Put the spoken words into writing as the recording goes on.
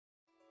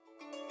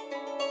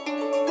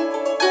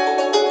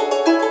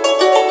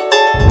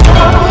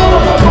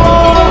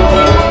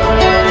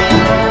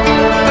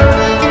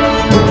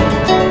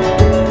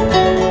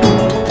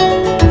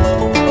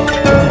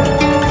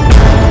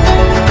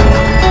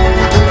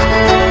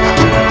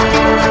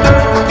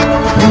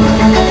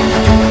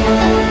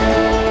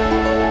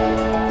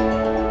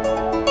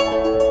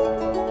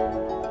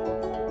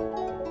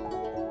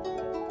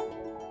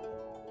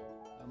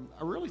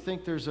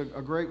think there's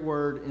a great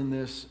word in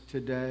this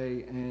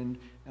today, and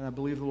I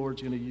believe the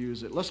Lord's going to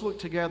use it. Let's look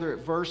together at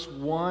verse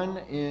 1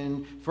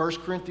 in 1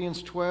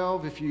 Corinthians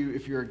 12. If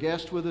you're a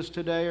guest with us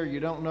today or you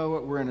don't know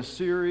it, we're in a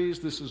series.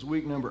 This is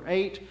week number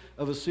 8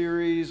 of a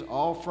series,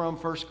 all from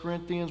 1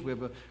 Corinthians. We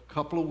have a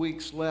couple of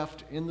weeks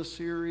left in the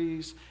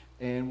series,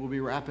 and we'll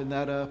be wrapping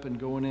that up and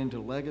going into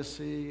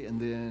Legacy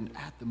and then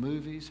At the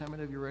Movies. How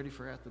many of you are ready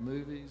for At the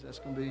Movies? That's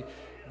going to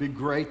be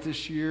great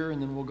this year,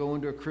 and then we'll go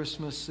into a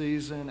Christmas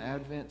season,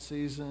 Advent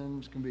season.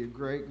 It's going to be a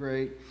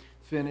great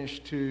finish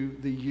to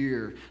the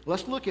year.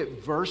 Let's look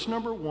at verse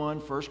number 1,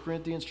 1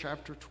 Corinthians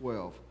chapter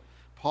 12.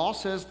 Paul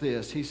says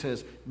this. He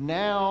says,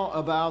 "Now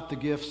about the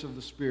gifts of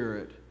the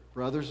Spirit,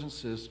 brothers and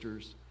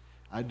sisters,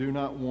 I do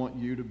not want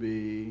you to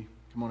be,"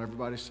 come on,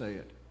 everybody say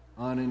it,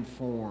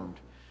 uninformed.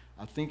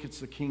 I think it's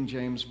the King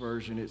James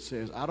Version. It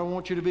says, "I don't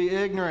want you to be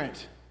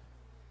ignorant.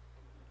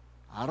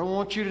 I don't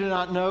want you to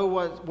not know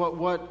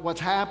what's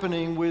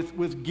happening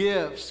with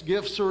gifts.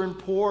 Gifts are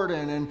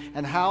important,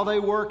 and how they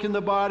work in the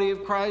body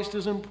of Christ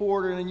is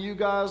important, and you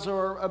guys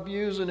are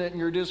abusing it, and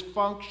you're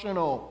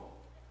dysfunctional.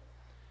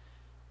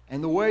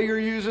 And the way you're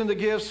using the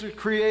gifts is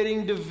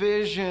creating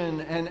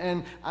division,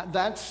 and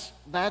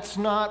that's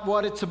not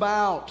what it's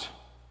about."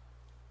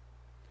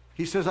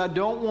 He says, "I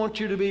don't want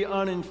you to be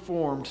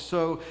uninformed."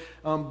 So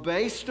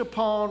based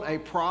upon a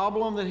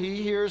problem that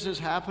he hears is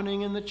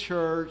happening in the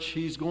church,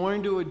 he's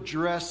going to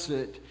address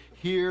it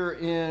here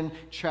in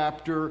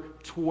chapter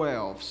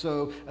 12.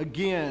 So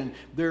again,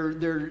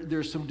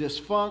 there's some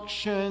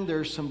dysfunction,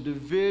 there's some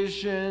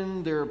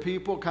division, there are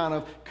people kind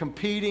of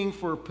competing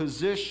for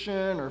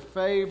position or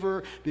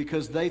favor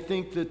because they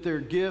think that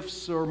their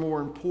gifts are more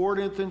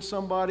important than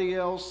somebody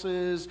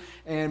else's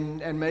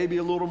and maybe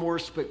a little more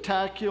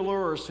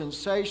spectacular or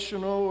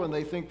sensational, and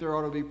they think there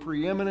ought to be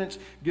preeminence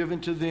given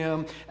to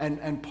them.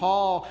 And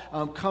Paul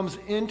comes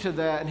into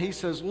that and he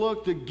says,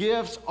 look, the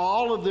gifts,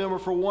 all of them are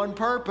for one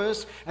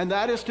purpose, and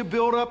that is to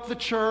build up the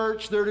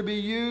church. They're to be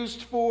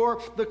used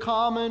for the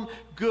common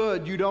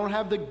good. You don't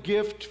have the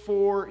gift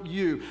for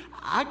you.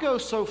 I go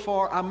so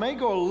far, I may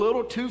go a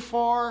little too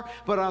far,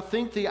 but I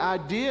think the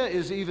idea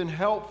is even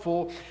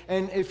helpful.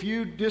 And if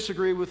you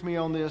disagree with me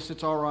on this,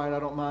 it's all right. I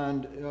don't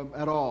mind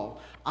at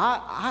all.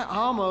 I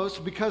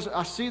almost, because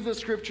I see the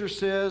scripture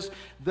says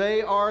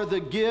they are the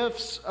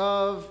gifts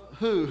of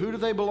who? Who do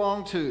they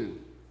belong to?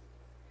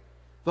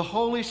 The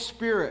Holy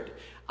Spirit.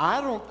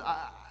 I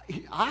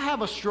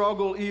have a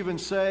struggle even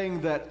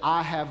saying that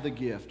I have the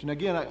gift. And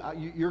again,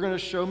 you're going to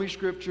show me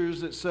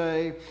scriptures that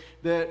say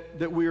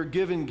that we are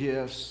given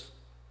gifts.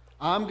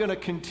 I'm going to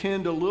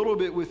contend a little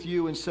bit with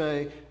you and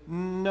say,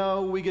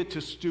 no, we get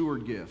to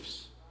steward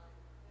gifts.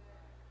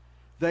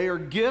 They are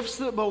gifts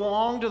that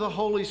belong to the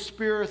Holy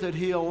Spirit that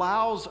He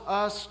allows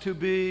us to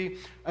be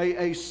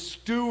a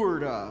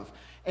steward of.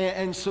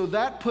 And so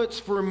that puts,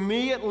 for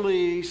me at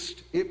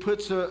least, it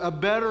puts a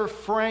better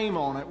frame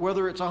on it.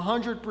 Whether it's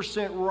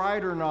 100%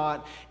 right or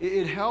not,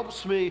 it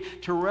helps me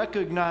to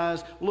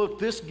recognize, look,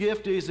 this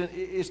gift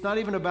it's not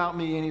even about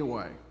me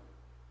anyway.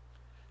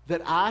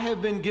 That I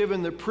have been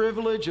given the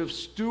privilege of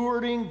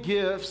stewarding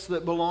gifts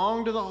that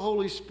belong to the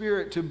Holy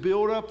Spirit to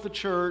build up the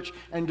church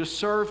and to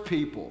serve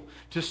people,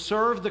 to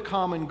serve the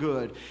common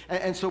good.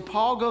 And so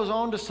Paul goes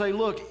on to say,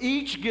 look,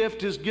 each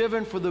gift is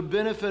given for the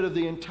benefit of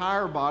the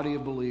entire body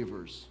of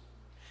believers.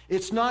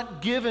 It's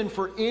not given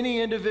for any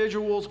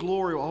individual's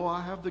glory. Oh,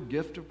 I have the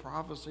gift of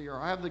prophecy, or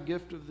I have the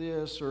gift of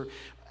this, or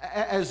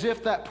as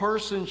if that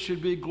person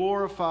should be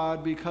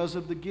glorified because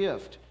of the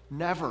gift.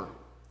 Never.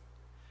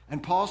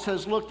 And Paul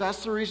says, look,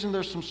 that's the reason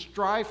there's some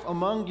strife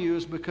among you,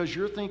 is because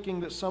you're thinking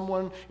that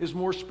someone is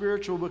more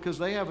spiritual because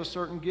they have a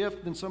certain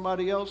gift than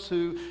somebody else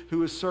who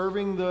is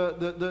serving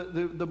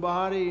the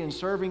body and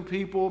serving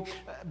people.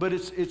 But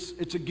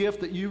it's a gift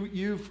that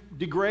you've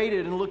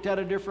degraded and looked at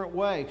a different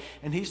way.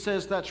 And he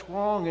says that's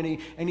wrong.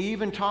 And he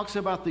even talks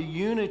about the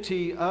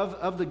unity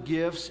of the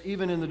gifts,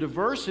 even in the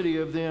diversity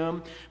of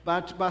them,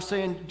 by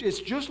saying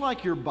it's just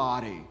like your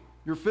body.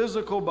 Your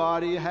physical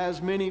body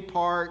has many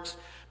parts.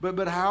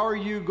 But how are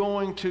you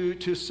going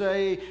to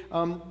say,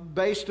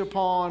 based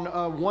upon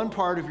one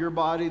part of your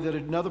body, that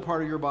another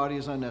part of your body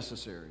is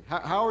unnecessary?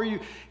 How are you?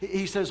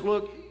 He says,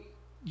 look,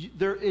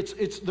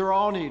 they're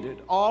all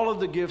needed. All of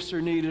the gifts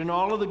are needed, and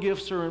all of the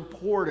gifts are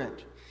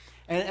important,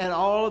 and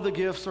all of the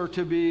gifts are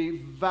to be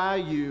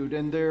valued,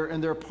 and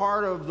they're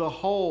part of the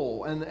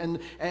whole,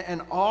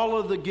 and all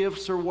of the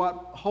gifts are what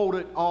hold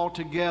it all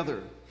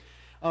together.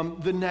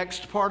 The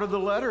next part of the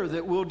letter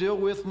that we'll deal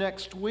with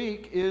next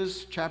week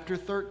is chapter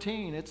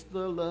 13. It's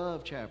the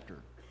love chapter,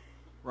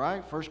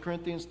 right? 1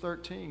 Corinthians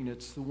 13.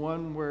 It's the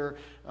one where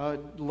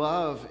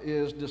love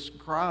is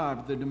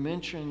described, the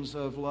dimensions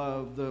of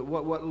love,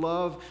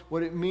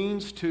 what it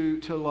means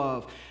to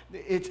love.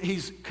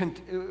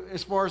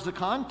 As far as the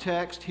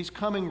context, he's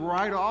coming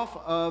right off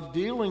of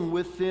dealing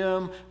with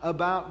them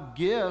about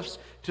gifts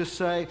to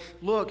say,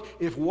 look,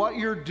 if what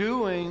you're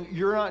doing,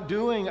 you're not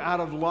doing out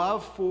of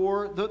love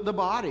for the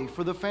body,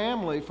 for the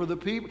family, for the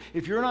people.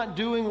 If you're not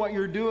doing what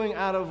you're doing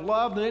out of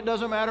love, then it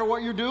doesn't matter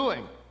what you're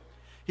doing.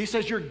 He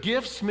says your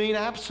gifts mean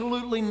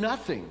absolutely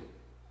nothing.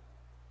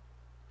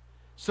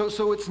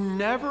 So it's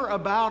never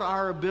about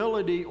our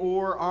ability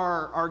or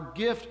our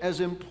gift,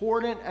 as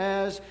important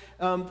as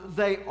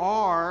they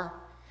are.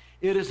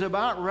 It is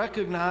about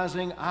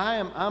recognizing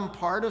I'm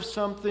part of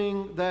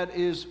something that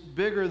is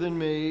bigger than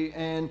me,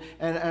 and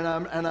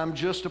I'm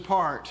just a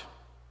part.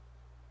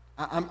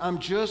 I'm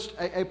just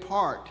a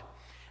part.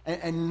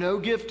 And no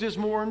gift is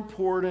more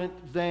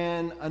important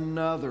than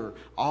another.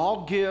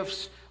 All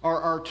gifts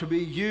are to be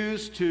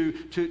used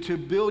to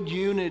build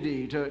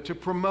unity, to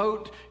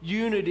promote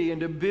unity,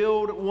 and to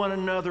build one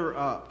another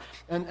up.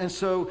 And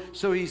so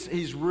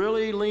he's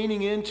really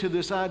leaning into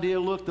this idea,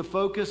 look, the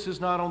focus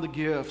is not on the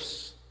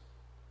gifts,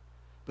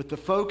 but the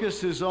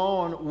focus is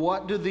on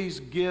what do these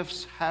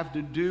gifts have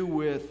to do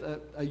with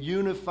a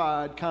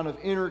unified kind of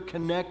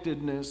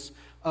interconnectedness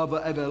of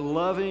a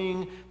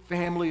loving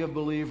family of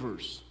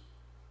believers.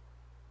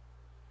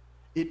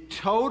 It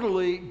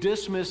totally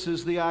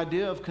dismisses the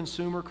idea of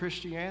consumer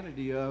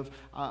Christianity of,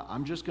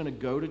 I'm just going to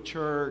go to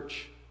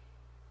church,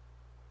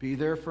 be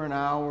there for an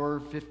hour,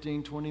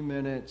 15, 20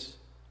 minutes,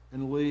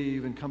 and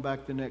leave and come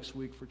back the next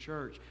week for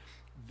church.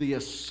 The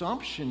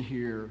assumption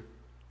here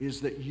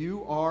is that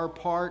you are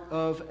part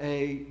of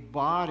a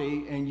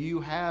body and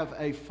you have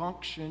a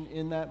function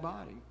in that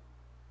body.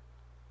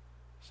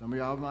 Some of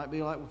y'all might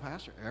be like, well,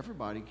 Pastor,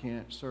 everybody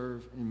can't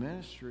serve in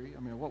ministry. I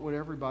mean, what would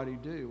everybody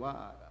do?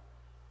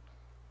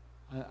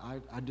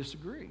 I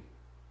disagree.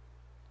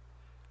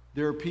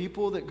 There are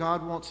people that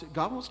God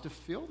wants to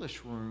fill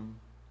this room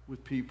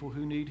with people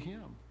who need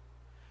Him.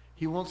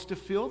 He wants to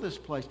fill this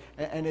place.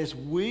 And as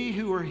we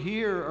who are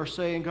here are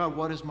saying, God,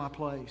 what is my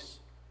place?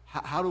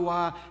 How do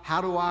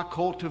I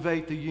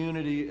cultivate the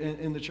unity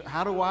in the church?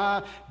 How do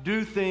I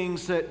do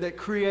things that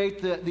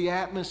create the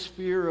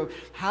atmosphere of,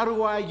 how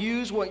do I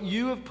use what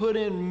you have put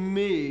in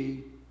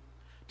me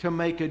to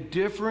make a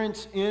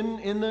difference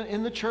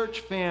in the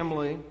church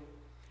family?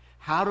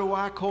 How do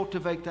I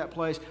cultivate that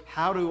place?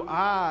 How do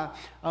I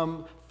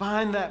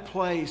find that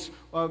place?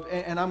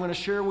 And I'm going to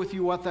share with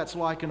you what that's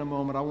like in a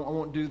moment. I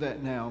won't do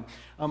that now.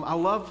 I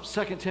love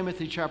 2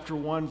 Timothy chapter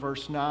 1,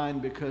 verse 9,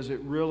 because it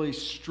really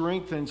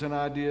strengthens an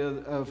idea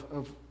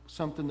of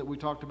something that we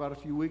talked about a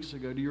few weeks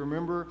ago. Do you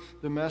remember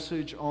the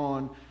message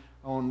on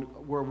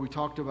where we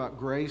talked about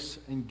grace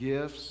and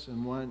gifts?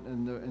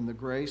 And the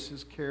grace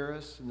is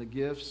charis, and the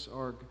gifts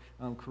are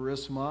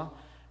charisma.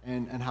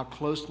 And how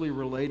closely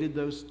related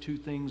those two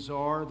things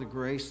are. The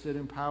grace that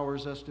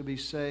empowers us to be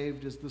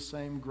saved is the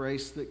same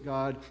grace that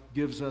God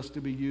gives us to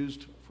be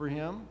used for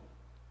Him.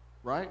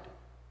 Right?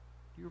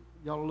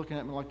 Y'all are looking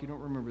at me like you don't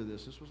remember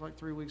this. This was like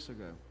 3 weeks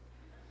ago.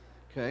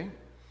 Okay?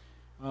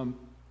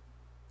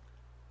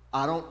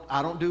 I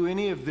don't do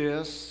any of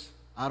this.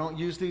 I don't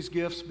use these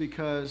gifts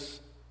because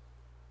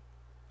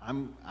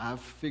I've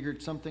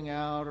figured something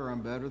out, or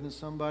I'm better than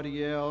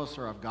somebody else,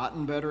 or I've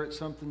gotten better at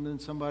something than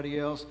somebody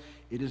else.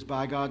 It is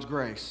by God's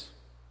grace,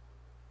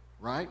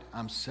 right?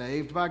 I'm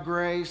saved by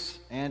grace,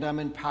 and I'm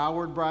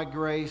empowered by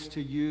grace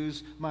to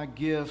use my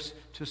gifts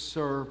to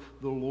serve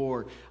the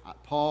Lord.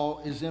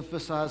 Paul is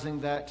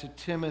emphasizing that to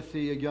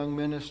Timothy, a young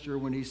minister,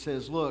 when he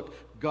says,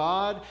 look,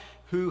 God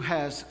who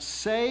has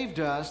saved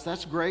us,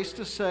 that's grace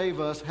to save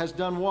us, has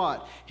done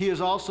what? He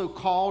has also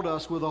called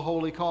us with a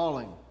holy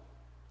calling.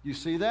 You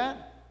see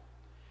that?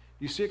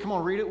 You see it? Come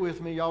on, read it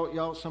with me.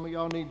 Y'all, some of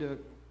y'all need to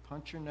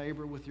punch your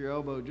neighbor with your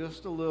elbow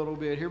just a little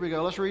bit. Here we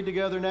go. Let's read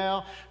together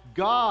now.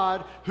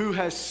 God, who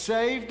has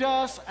saved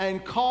us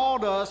and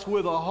called us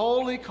with a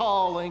holy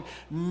calling,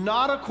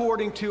 not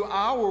according to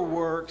our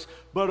works,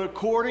 but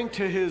according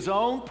to His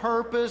own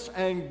purpose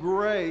and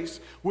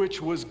grace,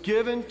 which was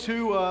given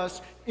to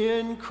us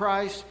in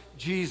Christ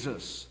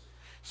Jesus.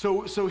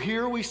 So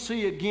here we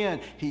see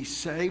again, He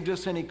saved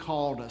us and He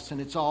called us,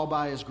 and it's all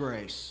by His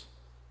grace.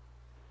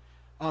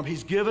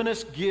 He's given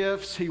us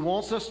gifts. He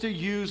wants us to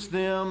use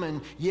them. And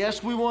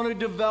yes, we want to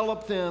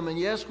develop them. And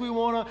yes, we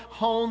want to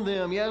hone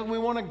them. Yes, we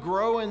want to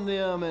grow in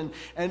them and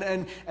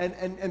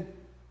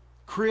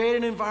create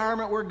an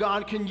environment where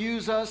God can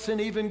use us in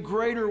even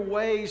greater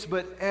ways.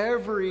 But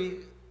every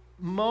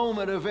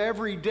moment of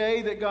every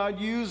day that God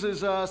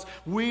uses us,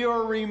 we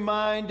are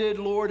reminded,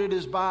 Lord, it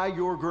is by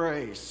your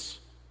grace.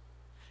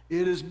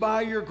 It is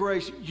by your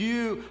grace.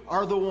 You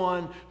are the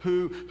one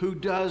who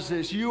does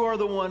this. You are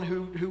the one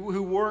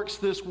who works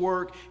this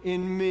work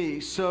in me.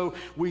 So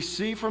we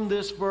see from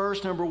this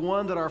verse, number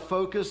one, that our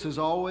focus is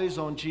always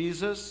on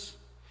Jesus.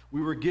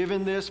 We were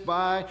given this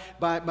by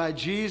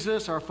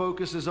Jesus. Our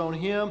focus is on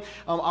Him.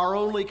 Our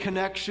only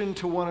connection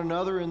to one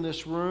another in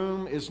this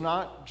room is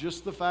not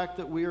just the fact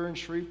that we are in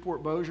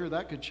Shreveport, Bossier.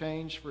 That could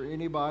change for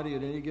anybody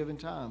at any given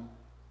time.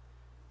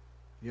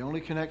 The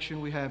only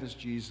connection we have is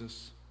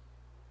Jesus.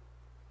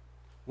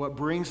 What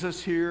brings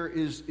us here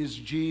is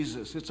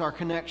Jesus. It's our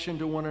connection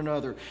to one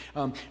another.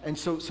 And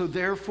so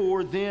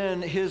therefore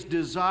then His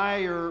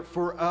desire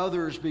for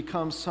others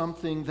becomes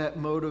something that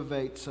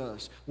motivates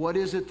us. What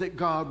is it that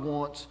God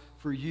wants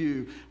for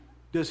you?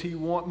 does he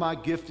want my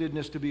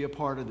giftedness to be a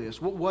part of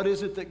this? What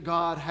is it that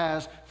God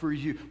has for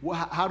you?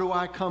 How do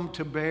I come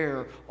to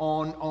bear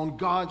on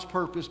God's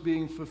purpose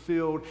being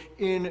fulfilled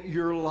in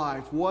your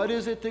life? What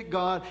is it that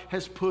God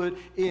has put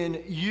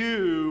in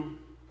you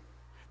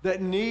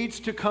that needs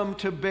to come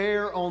to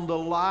bear on the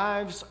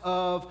lives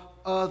of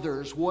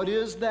others? What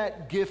is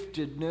that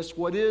giftedness?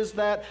 What is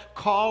that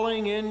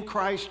calling in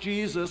Christ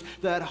Jesus,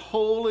 that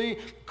holy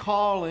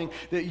calling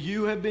that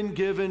you have been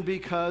given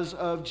because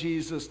of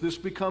Jesus? This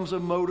becomes a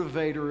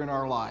motivator in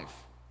our life.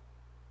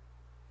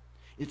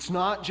 It's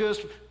not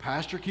just,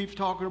 Pastor keeps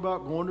talking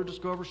about going to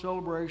Discover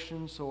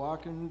Celebration so I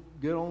can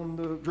get on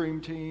the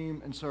dream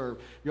team and serve.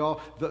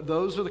 Y'all,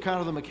 those are the kind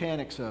of the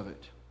mechanics of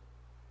it.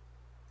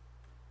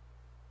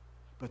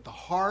 But the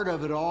heart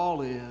of it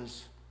all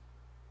is,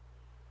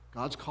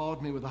 God's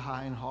called me with a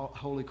high and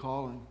holy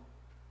calling.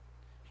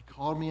 He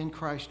called me in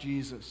Christ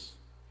Jesus.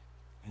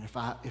 And if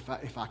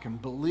I can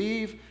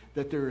believe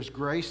that there is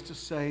grace to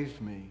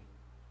save me,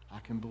 I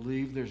can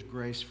believe there's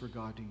grace for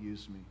God to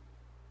use me.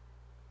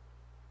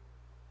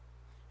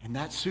 And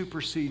that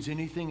supersedes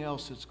anything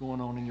else that's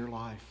going on in your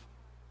life.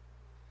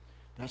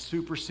 That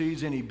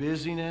supersedes any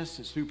busyness.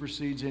 It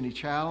supersedes any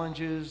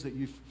challenges that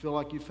you feel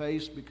like you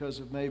face because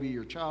of maybe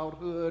your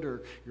childhood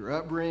or your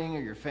upbringing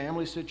or your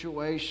family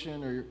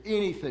situation or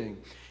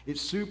anything. It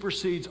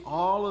supersedes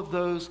all of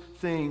those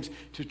things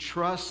to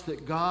trust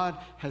that God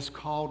has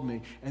called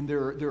me. And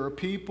there are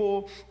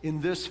people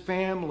in this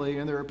family,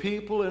 and there are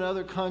people in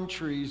other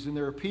countries, and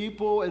there are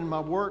people in my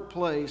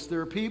workplace, there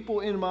are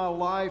people in my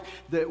life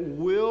that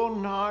will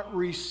not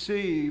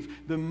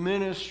receive the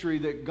ministry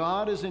that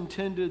God has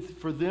intended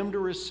for them to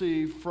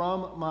receive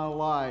from my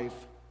life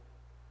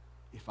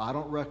if I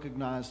don't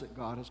recognize that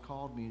God has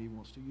called me and He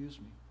wants to use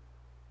me.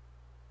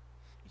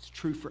 It's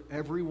true for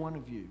every one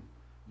of you.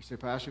 You say,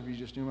 Pastor, if you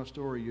just knew my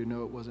story, you'd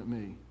know it wasn't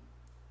me.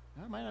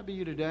 That might not be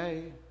you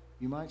today.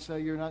 You might say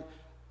you're not,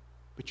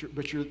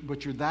 but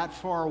you're that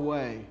far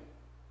away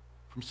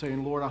from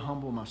saying, Lord, I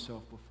humble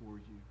myself before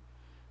you.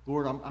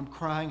 Lord, I'm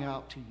crying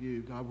out to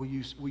you. God, will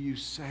you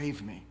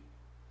save me?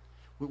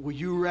 Will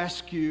you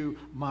rescue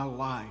my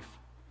life?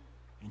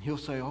 And He'll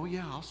say, oh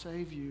yeah, I'll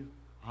save you.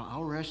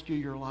 I'll rescue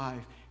your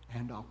life,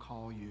 and I'll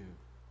call you,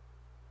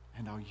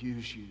 and I'll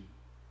use you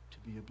to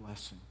be a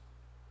blessing.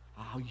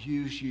 I'll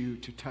use you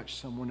to touch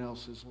someone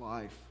else's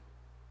life.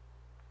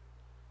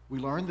 We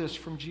learned this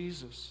from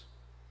Jesus.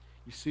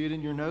 You see it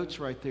in your notes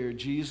right there.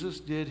 Jesus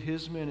did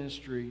His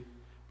ministry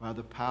by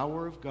the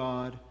power of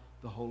God,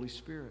 the Holy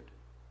Spirit.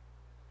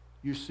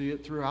 You see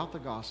it throughout the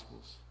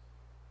Gospels.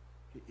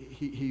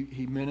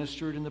 He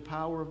ministered in the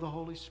power of the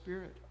Holy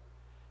Spirit.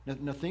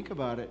 Now think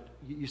about it.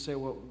 You say,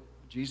 well,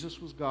 Jesus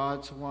was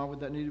God, so why would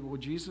that need to be? Well,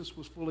 Jesus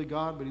was fully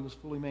God, but He was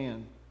fully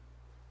man.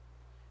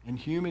 And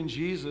human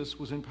Jesus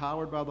was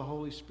empowered by the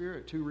Holy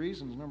Spirit. Two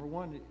reasons. Number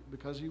one,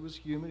 because He was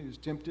human, He was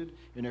tempted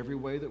in every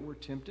way that we're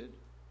tempted,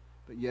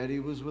 but yet He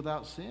was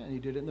without sin. He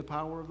did it in the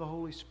power of the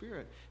Holy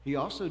Spirit. He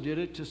also did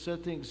it to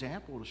set the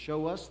example, to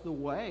show us the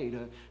way,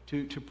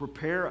 to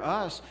prepare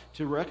us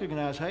to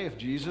recognize, hey, if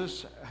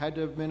Jesus had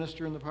to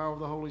minister in the power of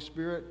the Holy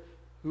Spirit,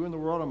 who in the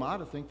world am I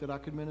to think that I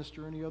could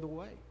minister any other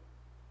way?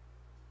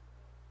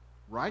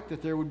 Right?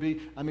 That there would be,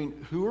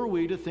 who are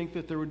we to think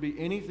that there would be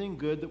anything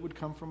good that would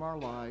come from our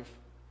life,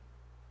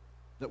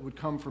 that would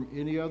come from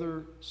any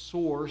other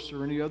source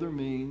or any other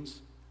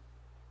means?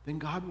 Then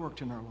God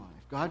worked in our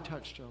life. God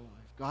touched our life.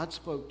 God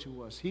spoke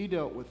to us. He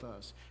dealt with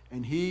us.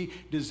 And He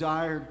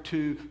desired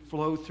to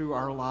flow through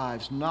our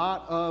lives,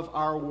 not of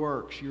our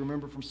works. You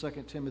remember from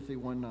 2 Timothy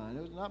 1:9.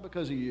 It was not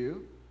because of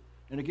you.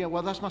 And again,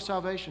 well, that's my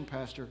salvation,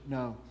 Pastor.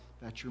 No,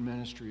 that's your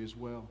ministry as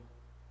well.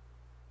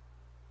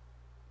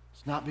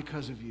 It's not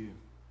because of you.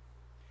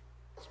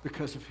 It's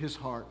because of His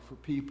heart for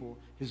people,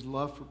 His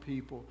love for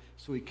people.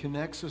 So He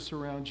connects us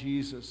around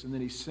Jesus, and then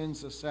He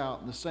sends us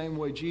out. In the same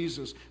way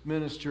Jesus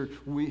ministered,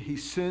 He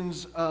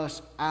sends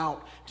us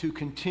out to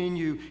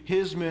continue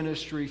His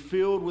ministry,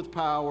 filled with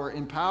power,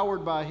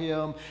 empowered by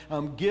Him,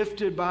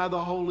 gifted by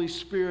the Holy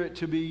Spirit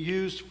to be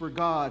used for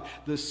God.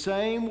 The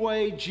same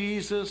way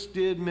Jesus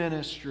did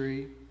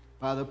ministry,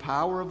 by the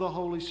power of the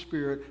Holy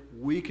Spirit,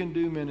 we can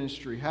do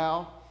ministry.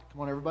 How?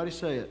 Come on, everybody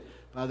say it.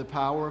 By the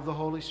power of the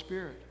Holy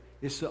Spirit.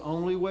 It's the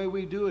only way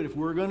we do it. If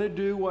we're going to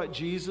do what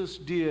Jesus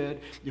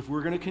did, if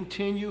we're going to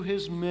continue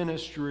His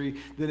ministry,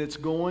 then it's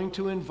going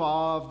to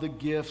involve the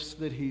gifts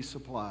that He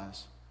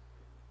supplies.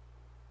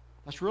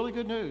 That's really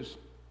good news.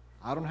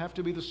 I don't have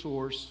to be the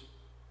source.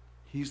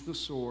 He's the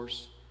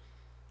source.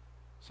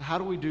 So how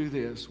do we do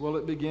this? Well,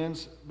 it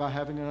begins by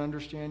having an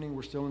understanding.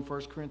 We're still in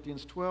 1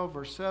 Corinthians 12,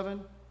 verse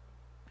 7.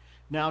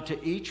 Now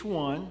to each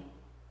one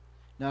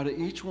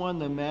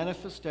the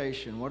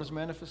manifestation. What does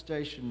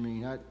manifestation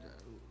mean?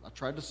 I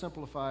tried to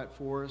simplify it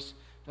for us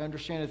to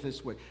understand it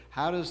this way.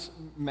 How does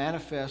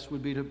manifest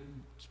would be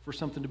for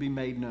something to be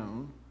made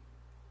known.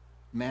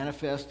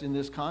 Manifest in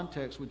this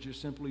context would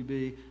just simply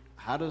be,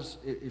 how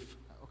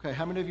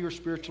many of you are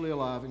spiritually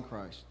alive in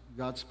Christ?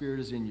 God's Spirit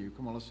is in you.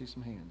 Come on, let's see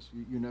some hands.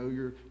 You know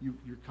you're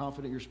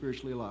confident you're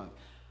spiritually alive.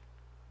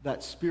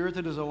 That Spirit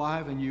that is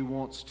alive in you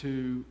wants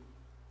to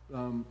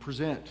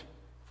present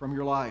from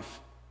your life.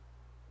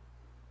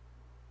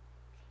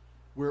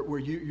 Where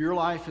your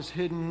life is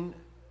hidden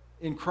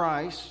in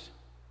Christ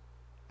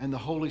and the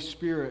Holy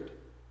Spirit.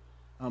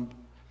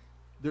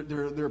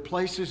 There are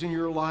places in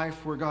your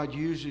life where God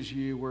uses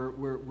you,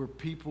 where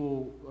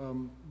people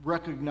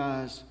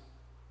recognize,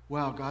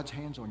 wow, God's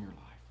hand's on your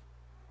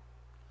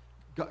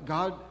life.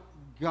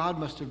 God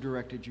must have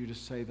directed you to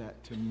say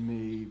that to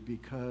me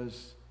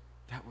because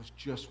that was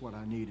just what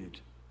I needed.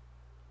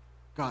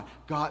 God,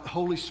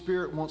 Holy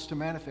Spirit wants to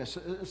manifest.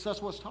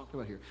 That's what's talked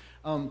about here.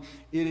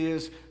 It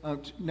is,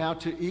 now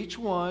to each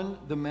one,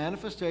 the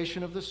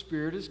manifestation of the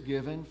Spirit is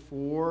given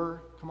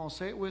for, come on,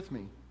 say it with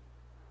me,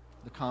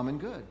 the common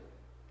good.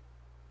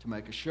 To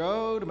make a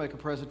show, to make a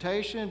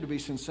presentation, to be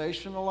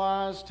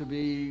sensationalized,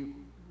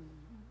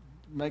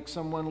 make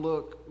someone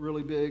look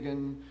really big,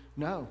 and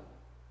no,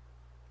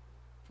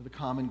 for the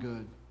common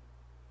good.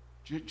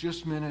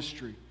 Just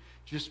ministry.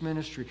 Just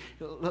ministry.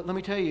 Let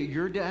me tell you,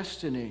 your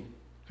destiny,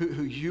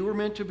 who you were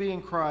meant to be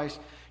in Christ,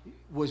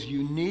 was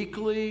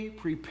uniquely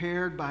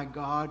prepared by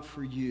God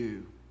for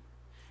you.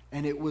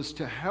 And it was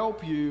to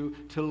help you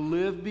to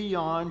live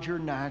beyond your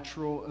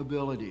natural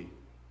ability.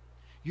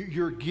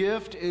 Your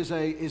gift is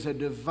a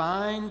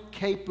divine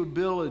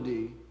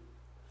capability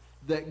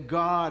that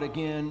God,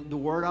 again, the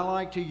word I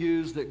like to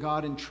use, that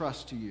God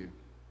entrusts to you.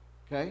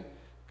 Okay?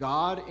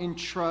 God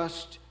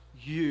entrusts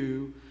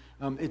you.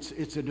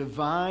 It's a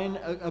divine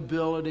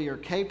ability or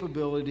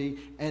capability,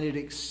 and it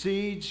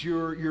exceeds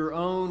your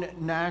own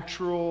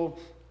natural,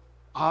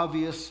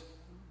 obvious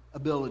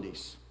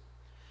abilities.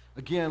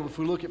 Again, if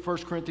we look at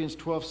 1 Corinthians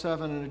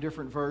 12:7 in a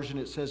different version,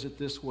 it says it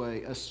this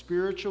way: a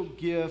spiritual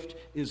gift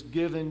is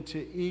given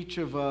to each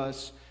of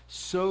us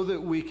so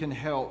that we can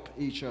help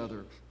each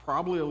other.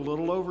 Probably a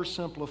little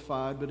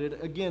oversimplified, but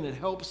it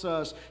helps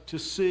us to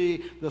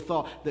see the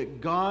thought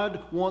that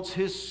God wants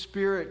His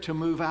Spirit to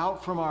move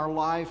out from our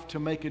life to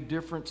make a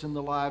difference in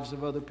the lives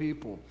of other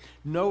people.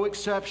 No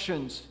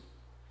exceptions.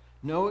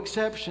 No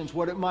exceptions.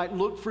 What it might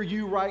look for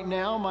you right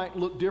now might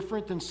look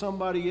different than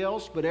somebody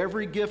else, but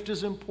every gift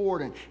is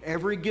important.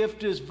 Every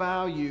gift is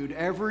valued.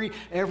 Every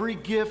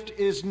gift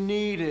is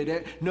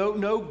needed.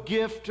 No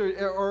gift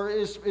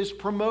is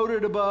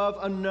promoted above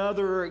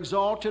another or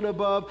exalted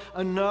above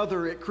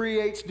another. It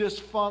creates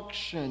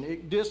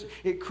dysfunction.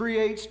 It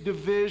creates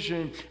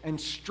division and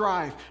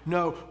strife.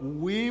 No,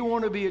 we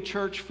want to be a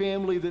church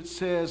family that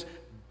says,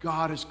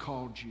 God has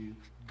called you.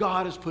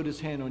 God has put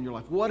His hand on your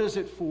life. What is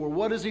it for?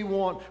 What does He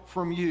want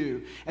from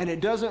you? And it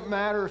doesn't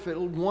matter if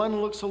one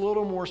looks a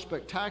little more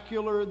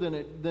spectacular than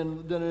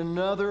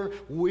another.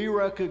 We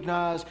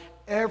recognize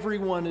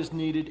everyone is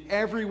needed.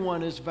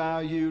 Everyone is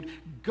valued.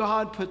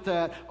 God put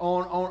that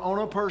on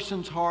a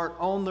person's heart,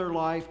 on their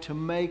life, to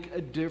make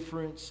a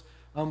difference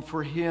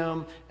for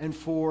Him and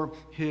for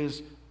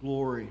His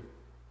glory.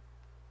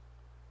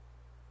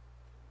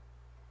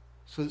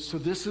 So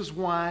this is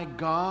why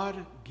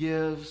God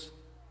gives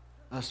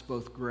us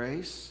both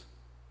grace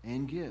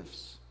and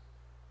gifts.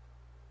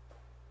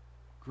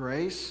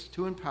 Grace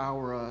to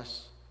empower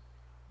us,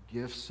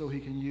 gifts so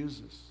He can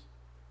use us.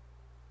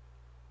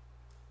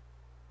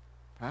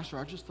 Pastor,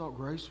 I just thought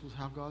grace was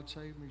how God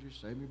saved me.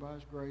 Just saved me by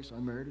His grace.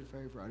 Unmerited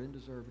favor. I didn't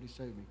deserve it. He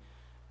saved me.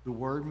 The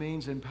word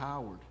means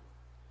empowered.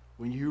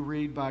 When you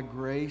read by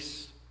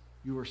grace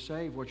you are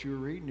saved, what you're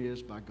reading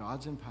is by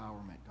God's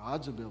empowerment,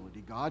 God's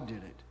ability. God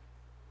did it.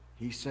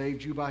 He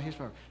saved you by His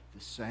power.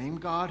 The same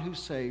God who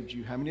saved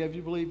you, how many of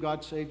you believe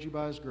God saved you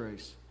by His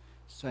grace?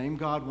 Same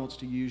God wants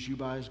to use you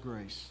by His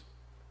grace.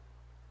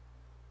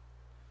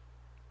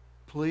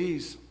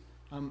 Please,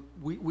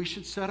 we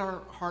should set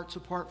our hearts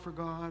apart for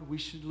God. We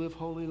should live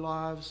holy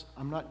lives.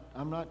 I'm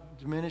not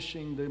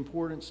diminishing the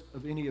importance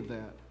of any of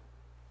that.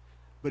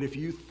 But if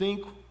you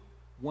think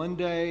one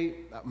day,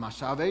 my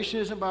salvation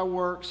isn't by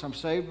works, I'm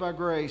saved by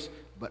grace,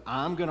 but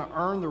I'm going to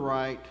earn the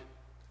right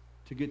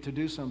to get to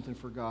do something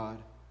for God,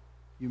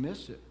 you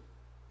miss it.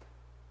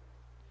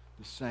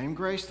 The same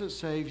grace that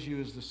saves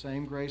you is the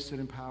same grace that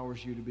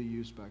empowers you to be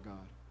used by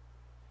God.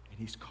 And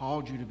He's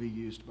called you to be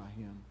used by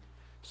Him.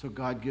 So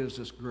God gives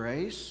us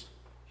grace,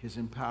 His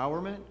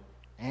empowerment,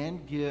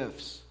 and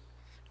gifts.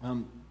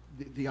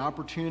 The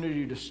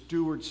opportunity to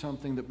steward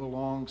something that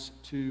belongs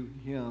to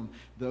Him.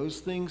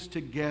 Those things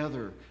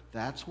together,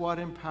 that's what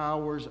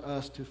empowers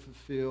us to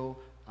fulfill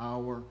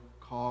our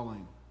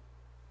calling.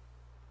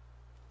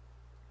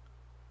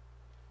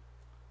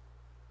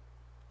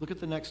 Look at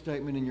the next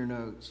statement in your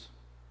notes.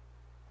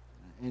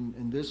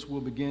 And this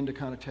will begin to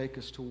kind of take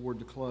us toward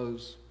the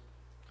close.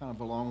 Kind of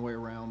a long way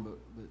around, but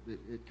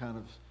it kind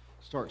of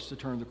starts to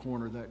turn the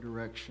corner that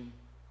direction.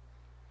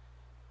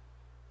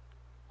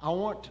 I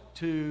want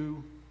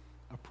to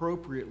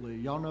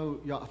appropriately,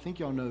 I think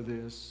y'all know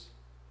this.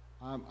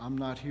 I'm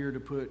not here to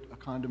put a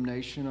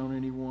condemnation on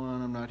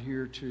anyone. I'm not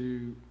here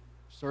to,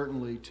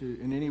 certainly to,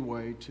 in any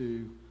way,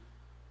 to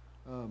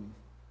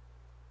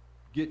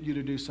get you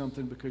to do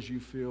something because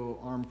you feel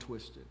arm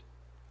twisted.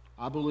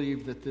 I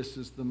believe that this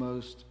is the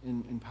most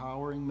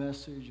empowering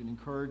message and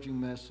encouraging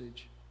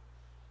message.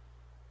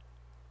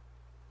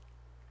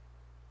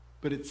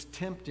 But it's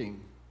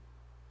tempting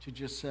to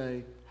just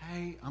say,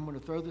 hey, I'm going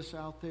to throw this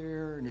out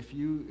there, and if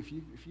you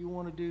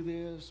want to do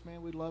this,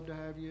 man, we'd love to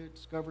have you at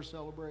Discover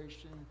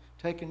Celebration,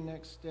 taking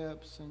next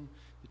steps, and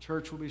the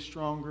church will be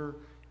stronger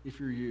if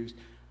you're used.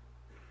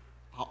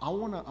 I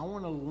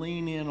want to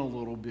lean in a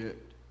little bit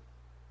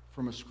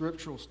from a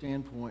scriptural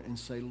standpoint and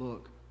say,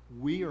 look,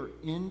 we are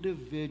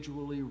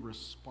individually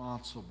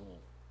responsible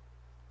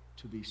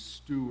to be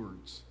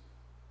stewards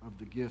of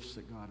the gifts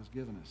that God has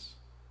given us.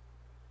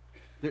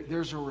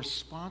 There's a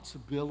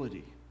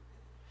responsibility.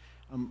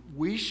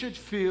 We should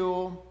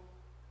feel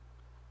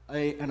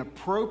an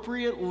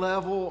appropriate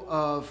level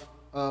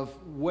of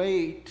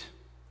weight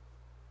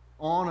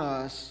on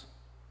us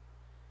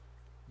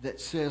that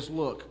says,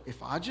 look,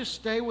 if I just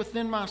stay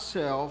within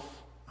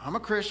myself, I'm a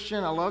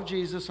Christian, I love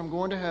Jesus, I'm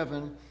going to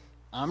heaven,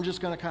 I'm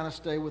just going to kind of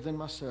stay within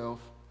myself.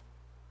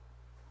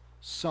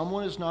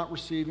 Someone is not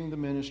receiving the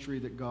ministry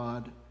that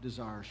God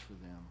desires for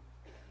them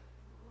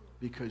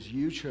because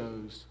you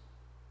chose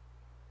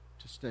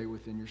to stay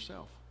within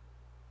yourself.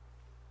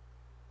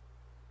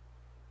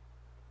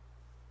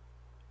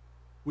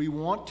 We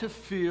want to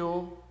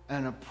feel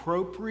an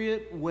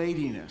appropriate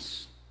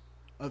weightiness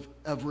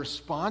of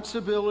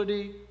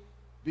responsibility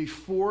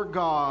before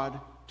God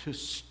to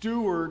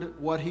steward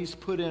what He's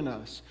put in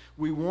us.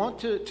 We want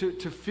to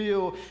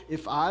feel,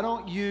 if I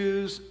don't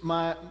use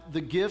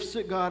the gifts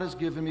that God has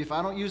given me, if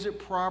I don't use it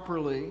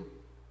properly,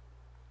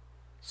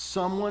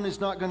 someone is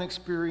not going to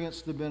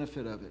experience the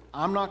benefit of it.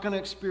 I'm not going to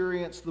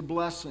experience the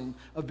blessing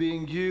of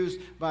being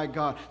used by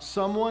God.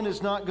 Someone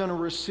is not going to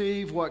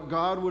receive what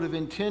God would have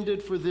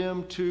intended for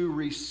them to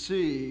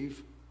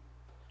receive,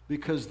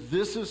 because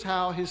this is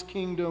how His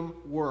kingdom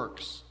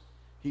works.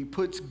 He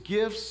puts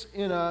gifts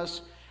in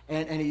us,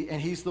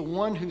 and He's the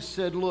one who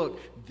said,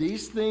 look,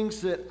 these things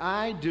that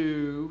I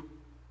do,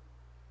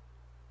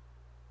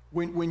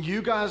 when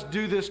you guys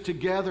do this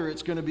together,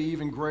 it's going to be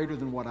even greater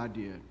than what I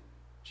did.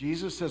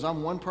 Jesus says,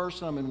 I'm one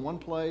person, I'm in one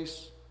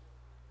place.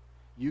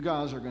 You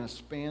guys are going to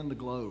span the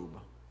globe.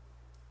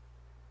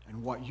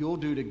 And what you'll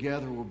do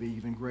together will be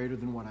even greater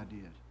than what I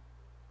did.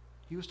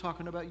 He was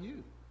talking about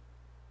you.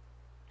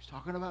 He's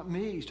talking about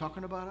me. He's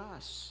talking about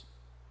us.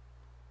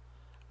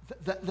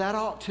 That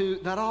ought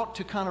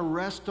to kind of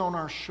rest on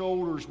our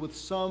shoulders with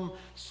some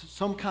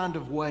kind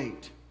of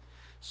weight.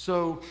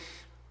 So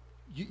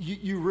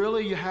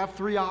you have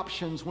three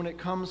options when it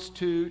comes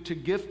to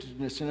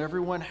giftedness, and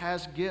everyone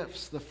has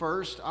gifts. The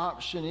first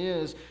option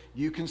is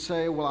you can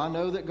say, well, I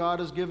know that God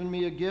has given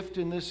me a gift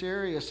in this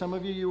area. Some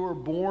of you were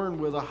born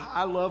with a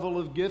high level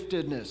of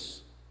giftedness.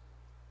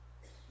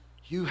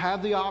 You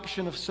have the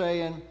option of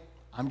saying,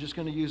 I'm just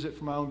going to use it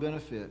for my own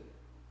benefit.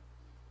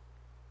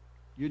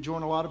 You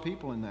join a lot of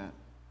people in that.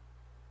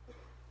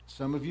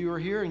 Some of you are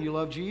here and you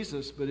love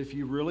Jesus, but if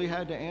you really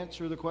had to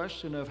answer the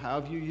question of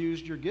how have you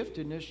used your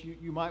giftedness,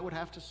 you might would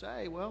have to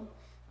say, well,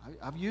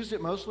 I've used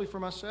it mostly for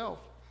myself.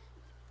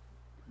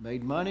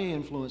 Made money,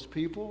 influenced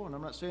people, and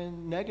I'm not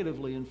saying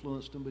negatively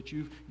influenced them, but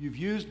you've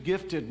used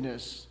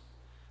giftedness,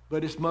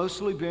 but it's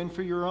mostly been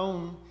for your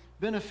own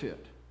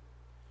benefit.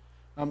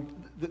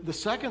 The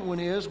second one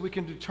is we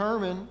can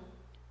determine,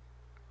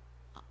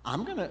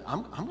 I'm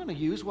gonna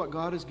use what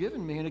God has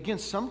given me. And again,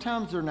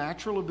 sometimes they're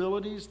natural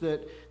abilities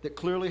that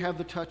clearly have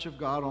the touch of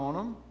God on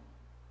them.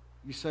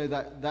 You say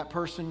that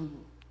person,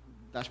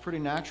 that's pretty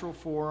natural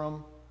for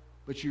them,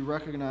 but you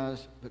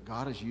recognize that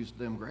God has used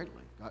them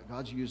greatly.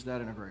 God's used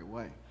that in a great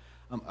way.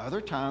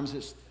 Other times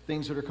it's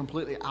things that are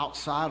completely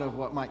outside of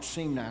what might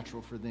seem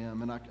natural for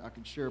them. And I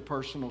could share a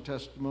personal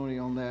testimony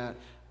on that.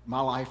 My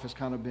life has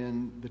kind of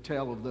been the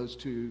tale of those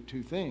two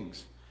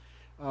things.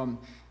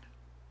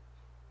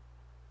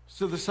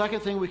 So the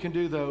second thing we can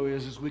do, though,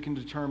 is we can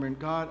determine,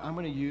 God, I'm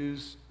going to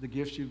use the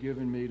gifts you've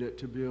given me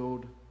to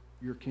build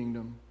your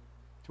kingdom,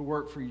 to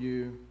work for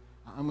you.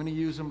 I'm going to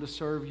use them to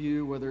serve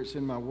you, whether it's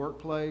in my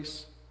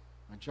workplace,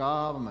 my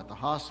job, I'm at the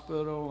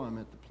hospital, I'm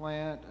at the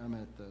plant, I'm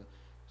at the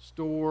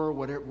store,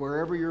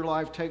 wherever your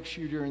life takes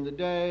you during the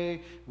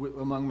day,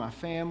 among my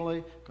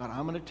family. God,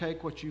 I'm going to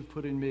take what you've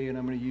put in me and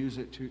I'm going to use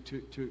it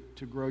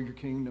to grow your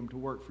kingdom, to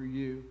work for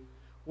you.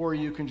 Or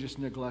you can just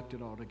neglect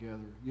it altogether.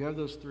 You have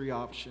those three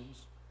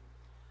options.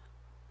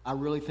 I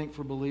really think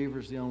for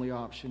believers, the only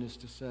option is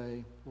to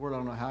say, Lord, I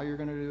don't know how you're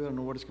going to do it, I don't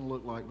know what it's going to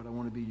look like, but I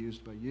want to be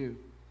used by you.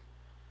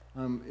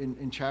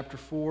 In chapter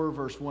 4,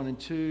 verse 1 and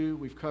 2,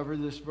 we've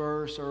covered this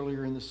verse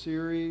earlier in the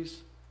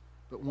series,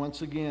 but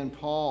once again,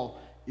 Paul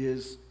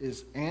is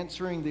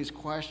answering these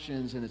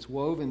questions, and it's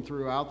woven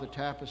throughout the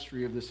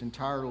tapestry of this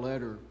entire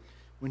letter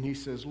when he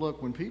says,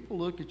 look, when people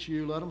look at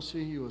you, let them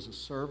see you as a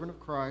servant of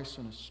Christ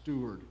and a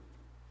steward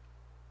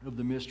of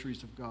the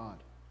mysteries of God.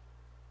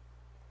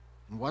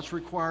 And what's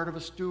required of a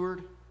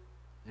steward?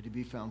 That he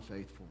be found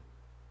faithful.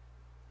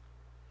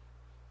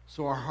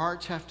 So our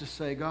hearts have to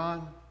say,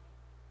 God,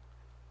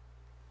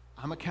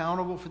 I'm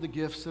accountable for the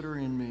gifts that are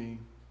in me.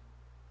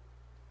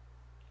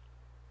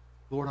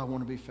 Lord, I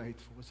want to be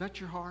faithful. Is that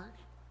your heart?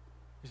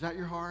 Is that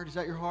your heart? Is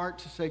that your heart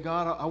to say,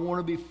 God, I want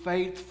to be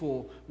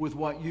faithful with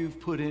what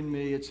you've put in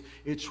me?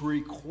 It's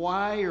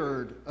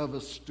required of a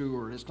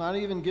steward. It's not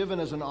even given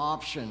as an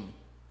option.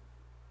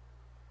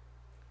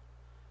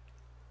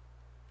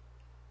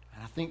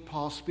 And I think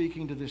Paul's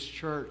speaking to this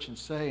church and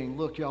saying,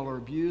 look, y'all are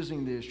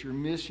abusing this. You're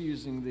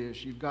misusing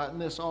this. You've gotten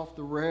this off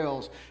the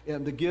rails.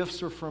 And the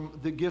gifts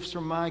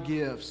are my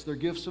gifts. They're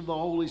gifts of the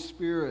Holy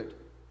Spirit.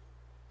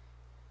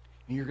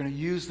 And you're going to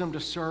use them to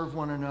serve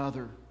one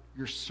another.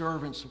 You're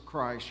servants of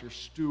Christ. You're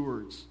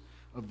stewards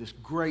of this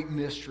great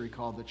mystery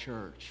called the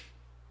church.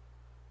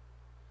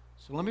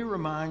 So let me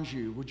remind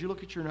you, would you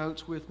look at your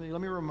notes with me?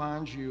 Let me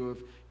remind you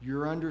of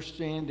your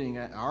understanding,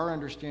 our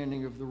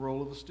understanding of the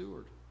role of a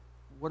steward.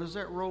 What does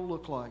that role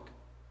look like?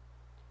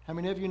 How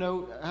many of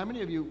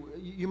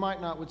you might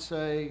not would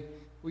say,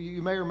 well,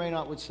 you may or may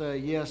not would say,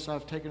 yes,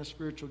 I've taken a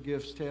spiritual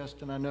gifts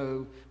test and I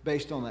know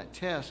based on that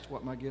test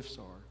what my gifts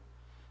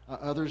are.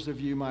 Others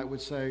of you might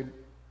would say,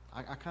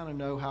 I kind of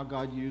know how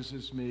God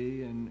uses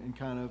me and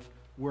kind of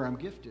where I'm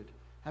gifted.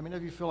 How many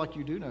of you feel like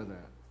you do know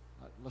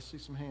that? Let's see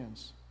some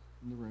hands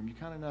in the room. You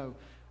kind of know.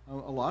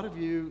 A lot of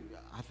you,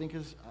 I think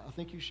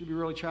you should be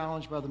really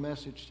challenged by the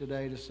message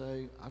today to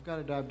say, I've got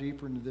to dive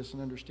deeper into this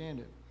and understand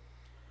it.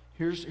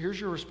 Here's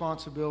your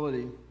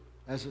responsibility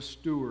as a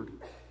steward.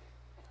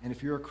 And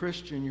if you're a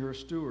Christian, you're a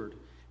steward.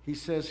 He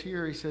says,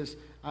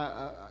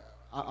 I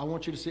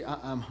want you to see,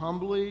 I'm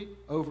humbly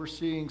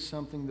overseeing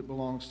something that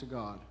belongs to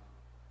God.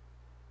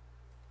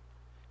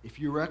 If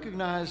you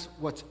recognize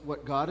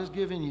what God has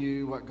given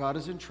you, what God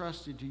has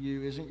entrusted to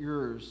you isn't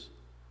yours,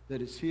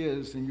 that it's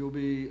His, then you'll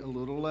be a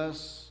little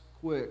less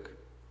quick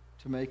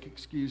to make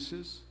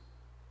excuses.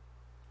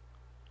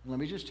 And let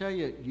me just tell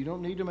you, you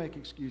don't need to make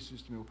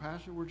excuses to me. Well,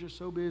 Pastor, we're just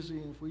so busy,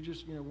 and if we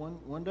just,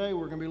 one day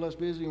we're going to be less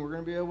busy, and we're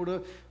going to be able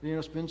to,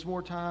 spend some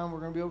more time, we're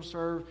going to be able to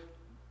serve.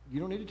 You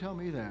don't need to tell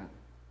me that.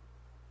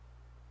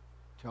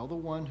 Tell the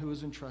one who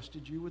has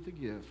entrusted you with the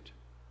gift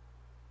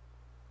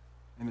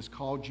and has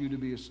called you to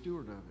be a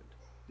steward of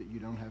it, that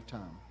you don't have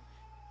time.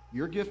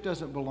 Your gift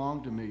doesn't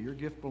belong to me. Your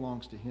gift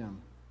belongs to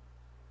Him.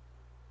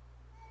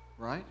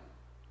 Right?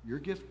 Your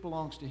gift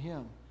belongs to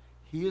Him.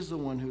 He is the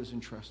one who has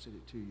entrusted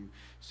it to you.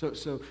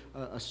 So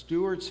a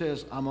steward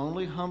says, I'm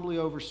only humbly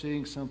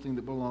overseeing something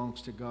that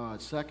belongs to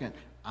God. Second,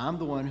 I'm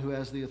the one who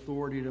has the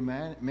authority to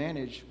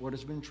manage what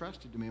has been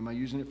entrusted to me. Am I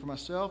using it for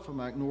myself? Am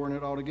I ignoring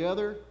it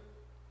altogether?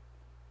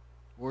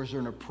 Or is there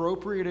an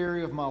appropriate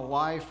area of my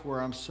life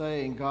where I'm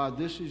saying, God,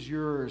 this is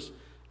yours.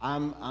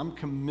 I'm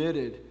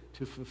committed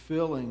to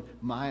fulfilling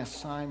my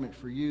assignment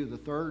for you. The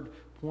third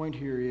point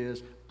here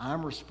is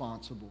I'm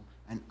responsible,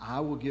 and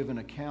I will give an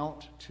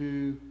account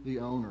to the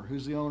owner.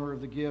 Who's the owner of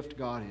the gift?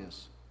 God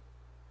is.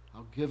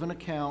 I'll give an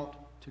account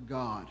to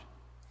God.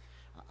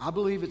 I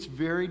believe it's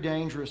very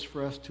dangerous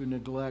for us to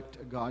neglect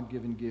a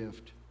God-given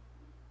gift.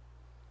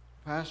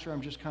 Pastor,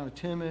 I'm just kind of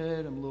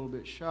timid. I'm a little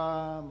bit shy.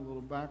 I'm a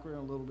little backward. I'm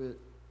a little bit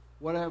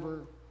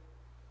whatever.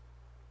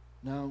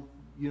 No,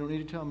 you don't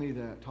need to tell me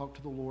that. Talk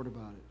to the Lord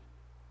about it.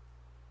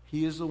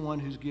 He is the one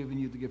who's given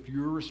you the gift.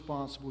 You're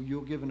responsible.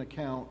 You'll give an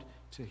account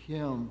to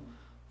Him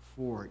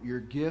for it. Your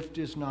gift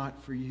is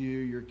not for you.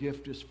 Your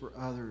gift is for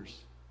others.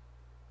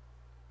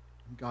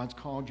 And God's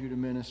called you to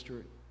minister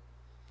it.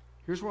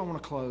 Here's where I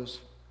want to close.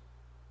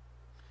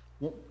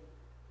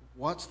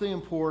 What's the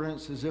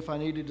importance, as if I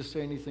needed to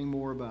say anything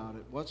more about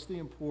it, what's the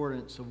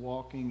importance of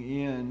walking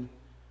in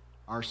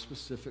our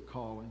specific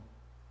calling?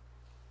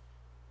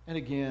 And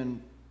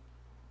again,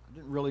 I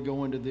didn't really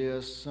go into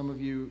this. Some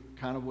of you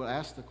kind of would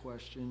ask the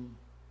question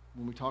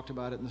when we talked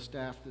about it in the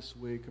staff this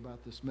week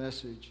about this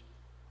message.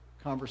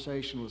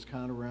 Conversation was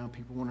kind of around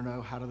people want to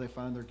know, how do they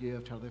find their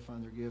gift? How do they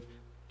find their gift?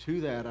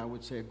 To that, I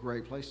would say a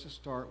great place to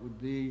start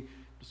would be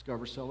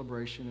Discover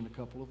Celebration in a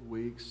couple of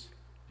weeks.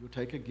 You'll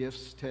take a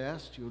gifts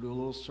test. You'll do a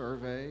little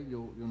survey.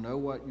 You'll know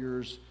what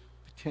yours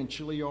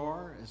potentially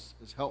are,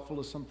 as helpful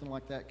as something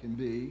like that can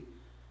be.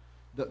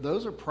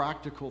 Those are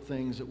practical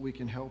things that we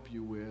can help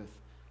you with.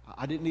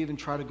 I didn't even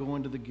try to go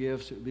into the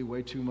gifts. It would be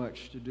way too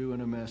much to do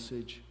in a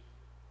message.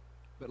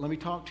 But let me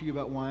talk to you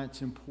about why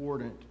it's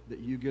important that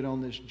you get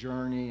on this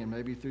journey, and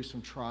maybe through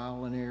some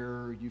trial and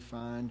error you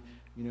find,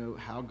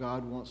 how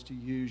God wants to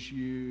use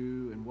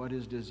you and what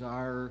His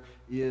desire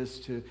is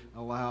to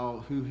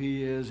allow who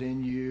He is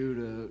in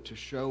you to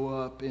show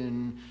up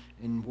in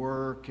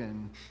work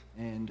and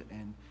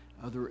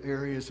other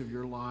areas of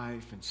your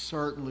life, and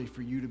certainly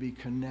for you to be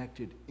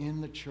connected in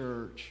the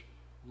church,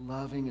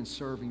 loving and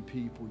serving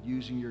people,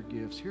 using your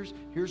gifts.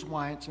 Here's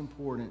why it's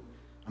important.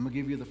 I'm going to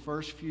give you the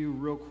first few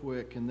real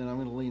quick, and then I'm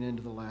going to lean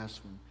into the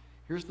last one.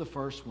 Here's the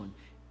first one.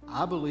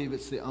 I believe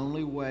it's the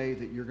only way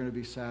that you're going to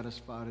be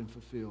satisfied and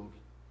fulfilled.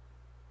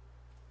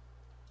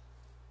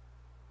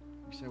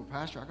 You say, well,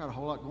 Pastor, I got a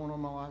whole lot going on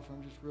in my life.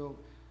 I'm just real.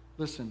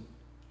 Listen.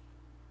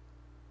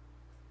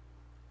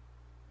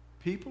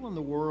 People in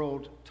the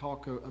world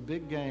talk a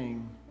big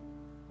game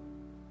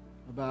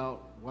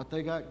about what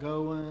they got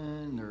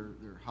going,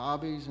 their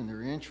hobbies and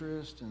their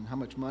interests, and how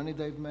much money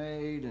they've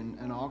made,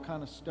 and all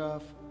kind of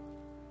stuff.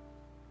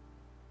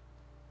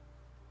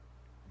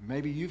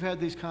 Maybe you've had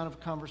these kind of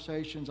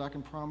conversations. I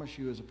can promise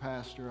you as a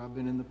pastor, I've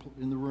been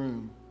in the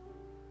room.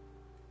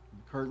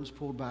 The curtains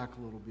pulled back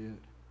a little bit.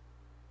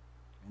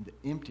 And the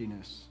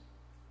emptiness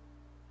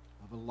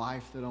of a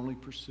life that only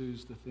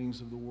pursues the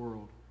things of the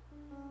world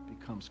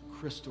becomes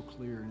crystal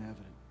clear and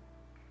evident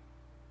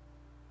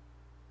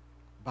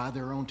by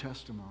their own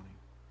testimony.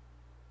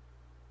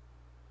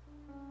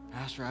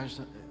 Pastor, I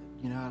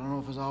don't know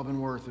if it's all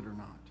been worth it or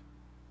not.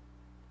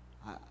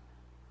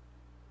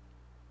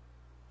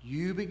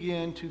 You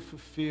begin to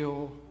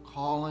fulfill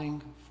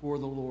calling for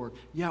the Lord.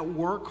 Yeah,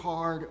 work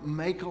hard,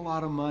 make a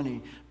lot of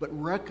money, but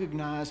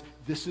recognize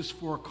this is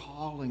for a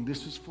calling.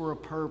 This is for a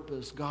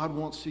purpose. God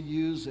wants to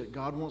use it.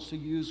 God wants to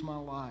use my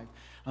life.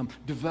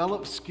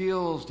 Develop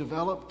skills,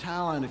 develop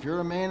talent. If you're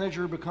a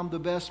manager, become the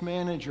best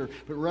manager,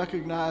 but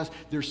recognize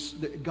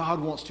God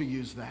wants to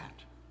use that.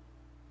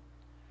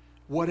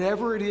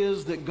 Whatever it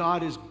is that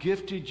God has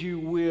gifted you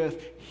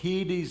with,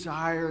 He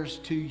desires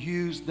to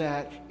use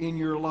that in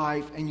your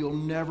life, and you'll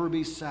never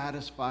be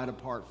satisfied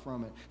apart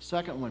from it.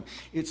 Second one,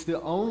 it's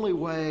the only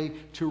way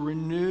to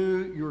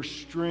renew your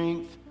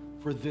strength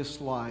for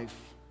this life.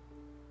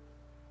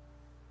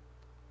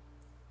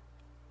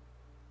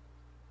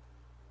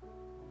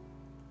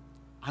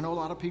 I know a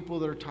lot of people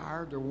that are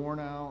tired, they're worn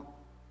out.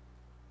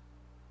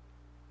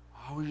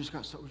 Oh,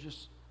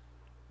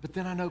 but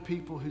then I know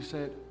people who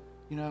said,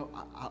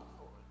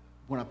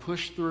 when I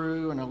push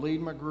through and I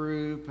lead my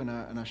group and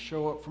I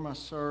show up for my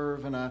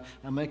serve and I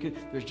make it,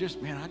 I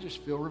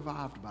just feel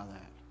revived by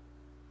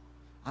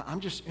that. I'm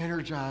just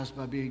energized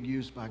by being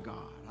used by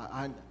God.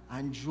 I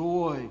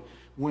enjoy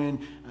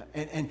when,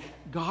 and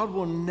God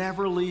will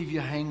never leave you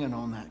hanging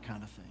on that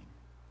kind of thing.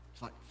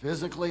 It's like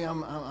physically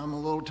I'm a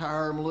little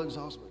tired, I'm a little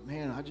exhausted, but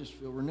man, I just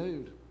feel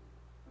renewed.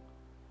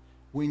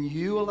 When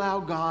you allow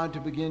God to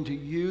begin to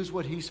use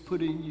what He's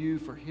put in you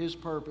for His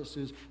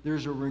purposes,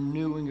 there's a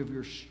renewing of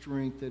your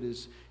strength that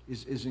is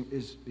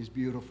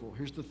beautiful.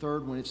 Here's the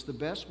third one. It's the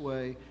best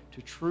way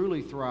to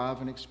truly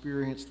thrive and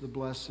experience the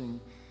blessing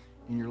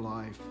in your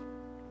life.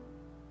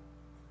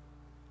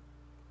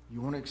 You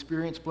want to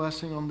experience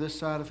blessing on this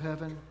side of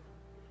heaven?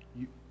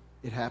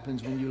 It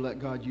happens when you let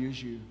God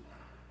use you.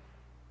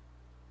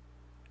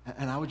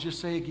 And I would just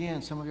say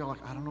again, some of you are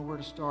like, I don't know where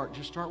to start.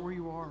 Just start where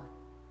you are.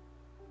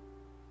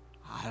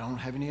 I don't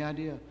have any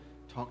idea.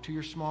 Talk to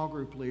your small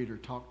group leader.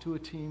 Talk to a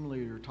team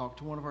leader. Talk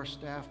to one of our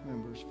staff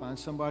members. Find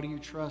somebody you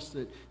trust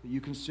that you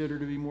consider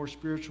to be more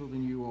spiritual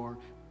than you are.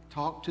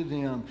 Talk to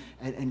them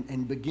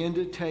and begin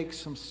to take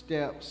some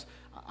steps.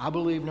 I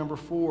believe, number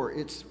 4,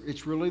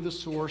 it's really the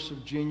source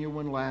of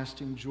genuine,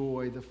 lasting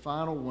joy. The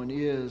final one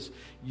is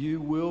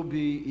you will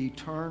be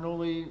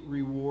eternally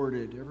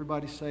rewarded.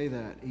 Everybody say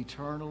that.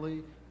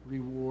 Eternally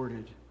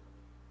rewarded.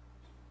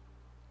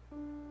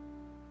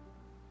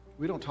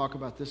 We don't talk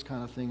about this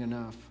kind of thing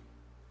enough.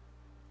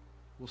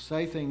 We'll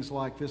say things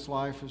like this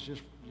life is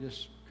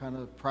just kind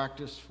of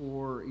practice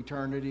for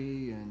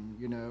eternity and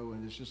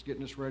it's just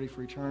getting us ready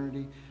for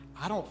eternity.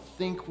 I don't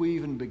think we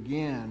even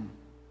begin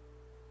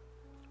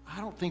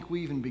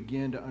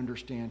to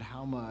understand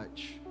how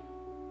much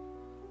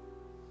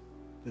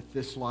that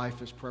this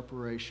life is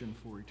preparation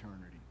for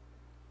eternity.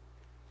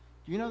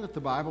 Do you know that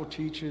the Bible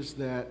teaches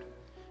that,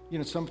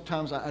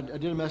 sometimes I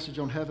did a message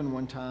on heaven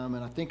one time,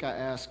 and I think I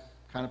asked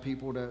kind of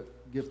people to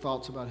give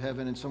thoughts about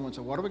heaven, and someone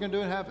said, what are we going to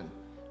do in heaven?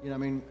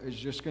 It's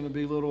just going to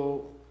be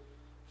little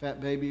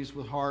fat babies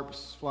with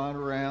harps flying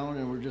around,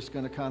 and we're just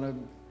going to kind of,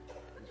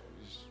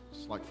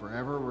 it's like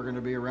forever, we're going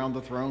to be around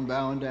the throne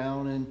bowing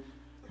down. And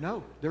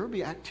no, there will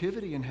be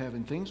activity in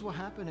heaven. Things will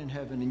happen in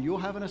heaven, and you'll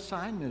have an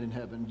assignment in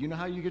heaven. You know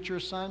how you get your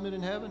assignment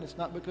in heaven? It's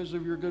not because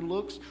of your good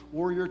looks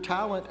or your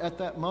talent at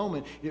that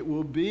moment. It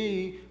will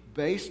be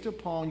based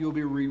upon, you'll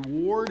be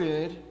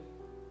rewarded.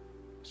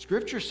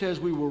 Scripture says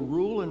we will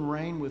rule and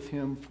reign with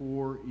Him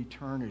for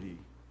eternity.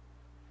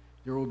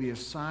 There will be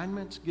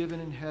assignments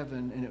given in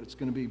heaven, and it's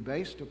going to be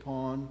based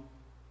upon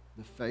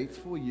the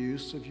faithful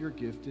use of your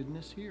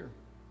giftedness here.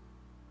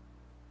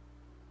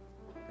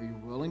 Are you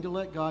willing to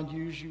let God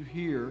use you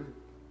here?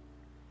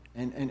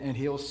 And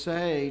He'll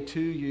say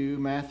to you,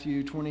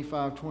 Matthew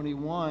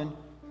 25:21,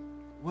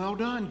 well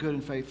done, good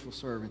and faithful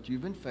servant.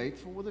 You've been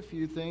faithful with a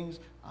few things.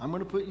 I'm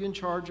going to put you in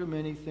charge of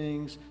many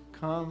things.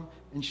 Come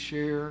and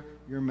share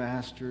your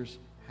master's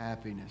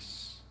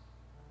happiness.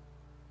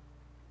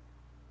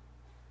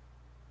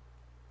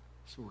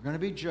 So we're going to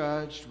be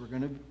judged. We're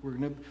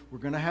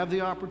going to have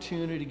the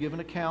opportunity to give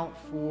an account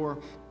for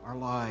our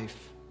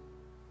life.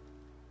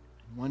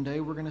 And one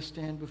day we're going to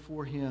stand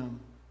before Him.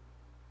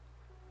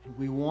 And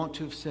we want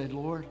to have said,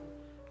 Lord,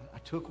 I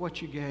took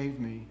what you gave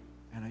me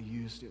and I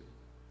used it.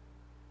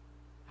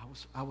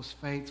 I was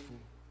faithful.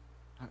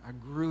 I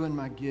grew in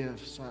my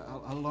gifts.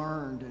 I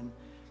learned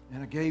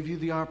and I gave you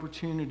the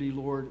opportunity,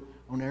 Lord,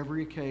 on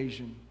every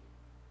occasion.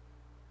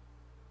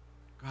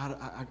 God,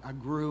 I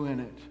grew in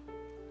it.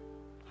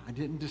 I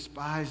didn't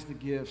despise the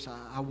gifts.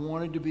 I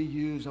wanted to be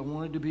used. I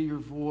wanted to be your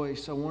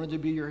voice. I wanted to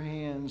be your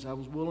hands. I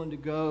was willing to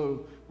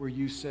go where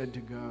you said to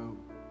go.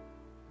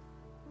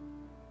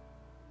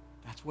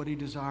 That's what He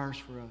desires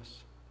for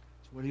us.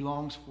 That's It's what he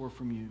longs for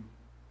from you.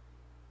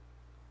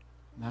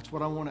 And that's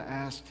what I want to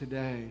ask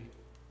today.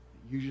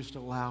 You just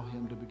allow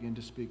him to begin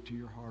to speak to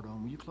your heart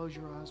on. Will you close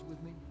your eyes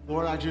with me?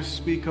 Lord, I just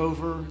speak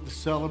over the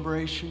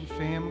Celebration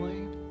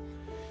family.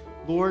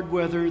 Lord,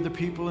 whether the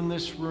people in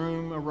this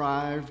room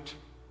arrived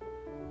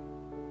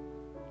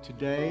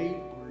today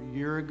or a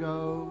year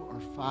ago or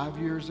 5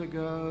 years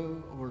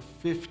ago or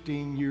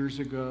 15 years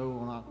ago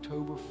on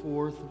October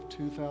 4th of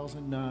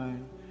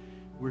 2009,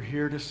 we're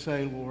here to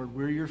say, Lord,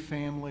 we're your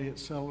family at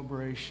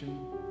Celebration.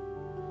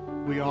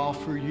 We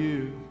offer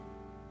you,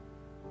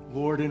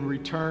 Lord, in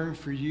return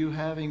for you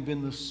having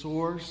been the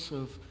source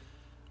of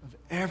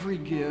every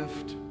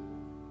gift,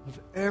 of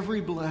every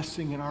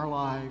blessing in our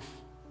life,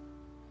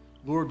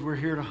 Lord, we're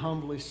here to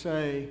humbly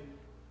say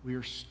we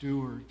are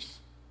stewards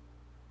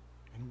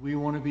and we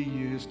want to be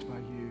used by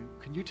you.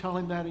 Can you tell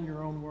him that in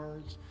your own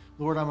words?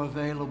 Lord, I'm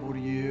available to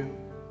you.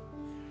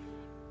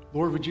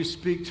 Lord, would you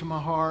speak to my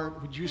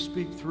heart? Would you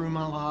speak through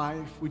my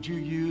life? Would you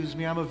use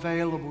me? I'm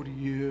available to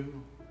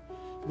you.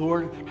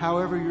 Lord,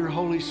 however your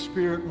Holy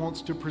Spirit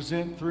wants to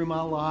present through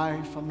my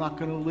life, I'm not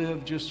going to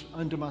live just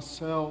unto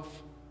myself.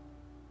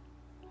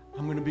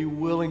 I'm going to be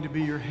willing to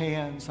be your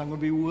hands. I'm going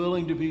to be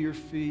willing to be your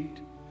feet.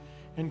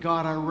 And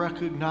God, I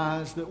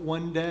recognize that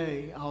one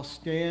day I'll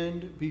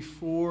stand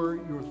before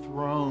your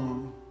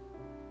throne.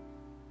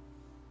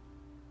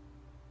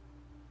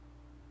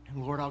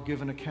 And Lord, I'll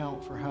give an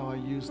account for how I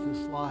used this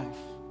life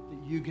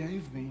that you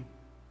gave me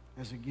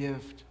as a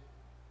gift.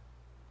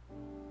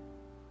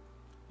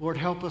 Lord,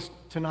 help us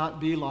to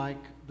not be like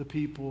the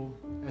people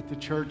at the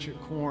church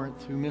at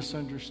Corinth who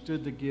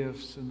misunderstood the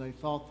gifts and they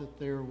thought that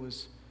there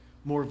was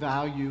more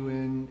value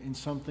in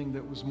something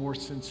that was more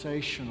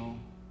sensational.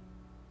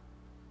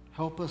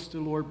 Help us to,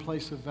 Lord,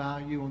 place a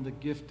value on the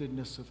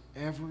giftedness of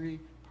every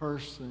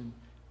person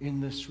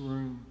in this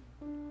room.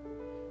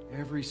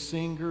 Every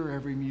singer,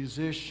 every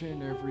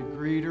musician, every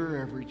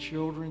greeter, every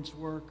children's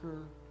worker,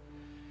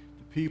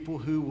 the people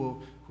who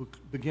will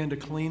begin to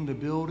clean the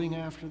building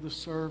after the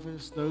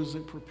service, those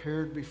that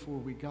prepared before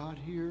we got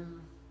here.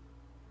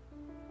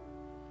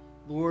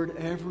 Lord,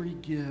 every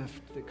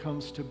gift that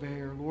comes to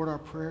bear, Lord, our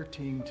prayer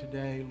team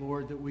today,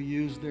 Lord, that we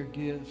use their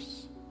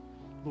gifts.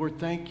 Lord,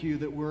 thank you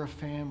that we're a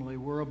family,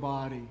 we're a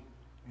body,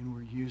 and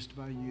we're used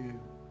by you.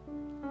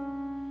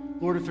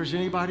 Lord, if there's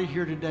anybody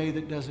here today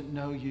that doesn't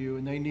know you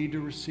and they need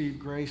to receive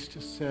grace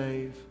to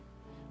save,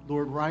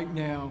 Lord, right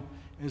now,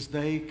 as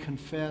they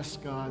confess,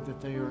 God, that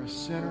they are a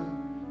sinner,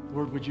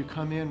 Lord, would you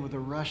come in with a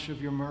rush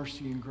of your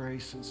mercy and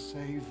grace and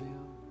save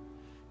them?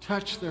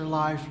 Touch their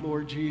life,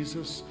 Lord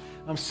Jesus.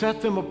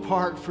 Set them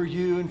apart for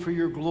you and for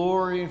your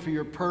glory and for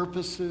your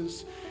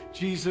purposes.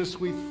 Jesus,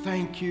 we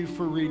thank you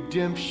for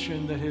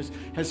redemption that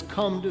has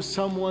come to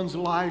someone's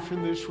life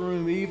in this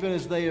room, even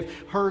as they have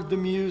heard the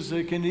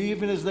music and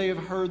even as they have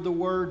heard the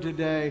word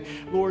today.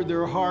 Lord,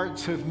 their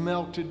hearts have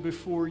melted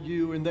before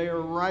you, and they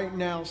are right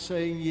now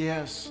saying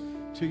yes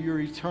to your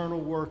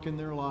eternal work in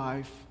their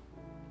life.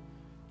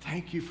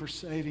 Thank you for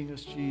saving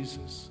us,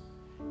 Jesus.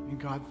 And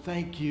God,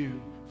 thank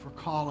you for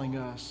calling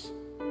us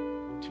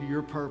to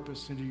your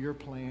purpose and to your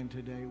plan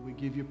today. We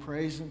give you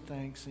praise and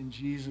thanks in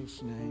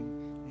Jesus'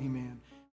 name. Amen.